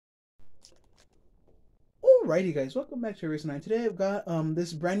Alrighty guys, welcome back to Race 9. Today I've got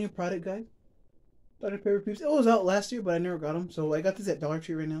this brand new product, guys. Dr. Pepper Peeps. It was out last year, but I never got them, so I got this at Dollar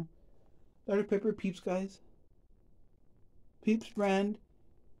Tree right now. Dr. Pepper Peeps, guys. Peeps brand.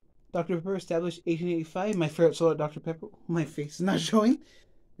 Dr. Pepper established 1885. My favorite soda, Dr. Pepper. My face is not showing.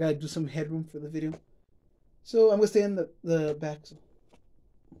 Gotta do some headroom for the video. So I'm gonna stay in the back. So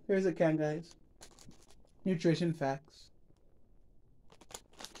here's a can, guys. Nutrition facts.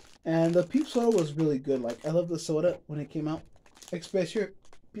 And the Peeps soda was really good. Like, I love the soda when it came out. Express your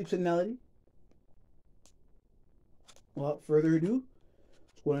Peepsonality. Without further ado,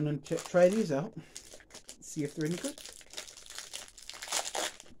 let's go ahead and try these out. See if they're any good.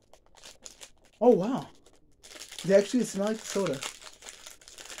 Oh, wow. They actually smell like soda.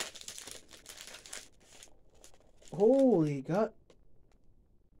 Holy God.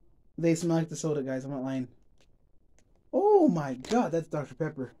 They smell like the soda, guys. I'm not lying. Oh my God, that's Dr.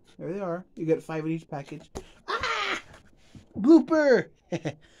 Pepper. There they are. You get 5 in each package. Ah! Blooper!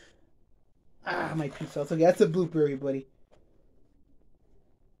 Ah, my Peeps. Okay, that's a blooper, everybody.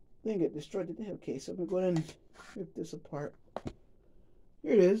 Didn't get destroyed today. Okay, so I'm going to go ahead and rip this apart.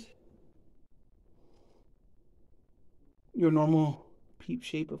 Here it is. Your normal Peep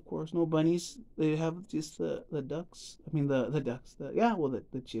shape, of course. No bunnies. They have just the ducks. I mean, the ducks.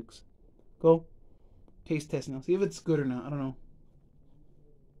 The chicks. Go. Taste test now. See if it's good or not. I don't know.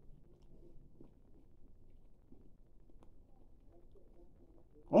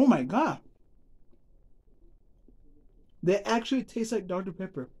 Oh my God. They actually taste like Dr.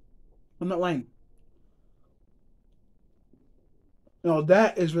 Pepper. I'm not lying. No,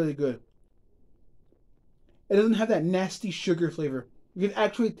 that is really good. It doesn't have that nasty sugar flavor. You can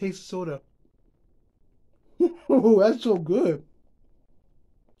actually taste the soda. Oh, that's so good.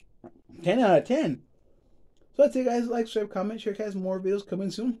 10 out of 10. So that's it, guys. Like, subscribe, comment, share, guys. More videos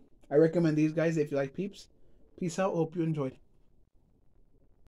coming soon. I recommend these guys if you like Peeps. Peace out. Hope you enjoyed.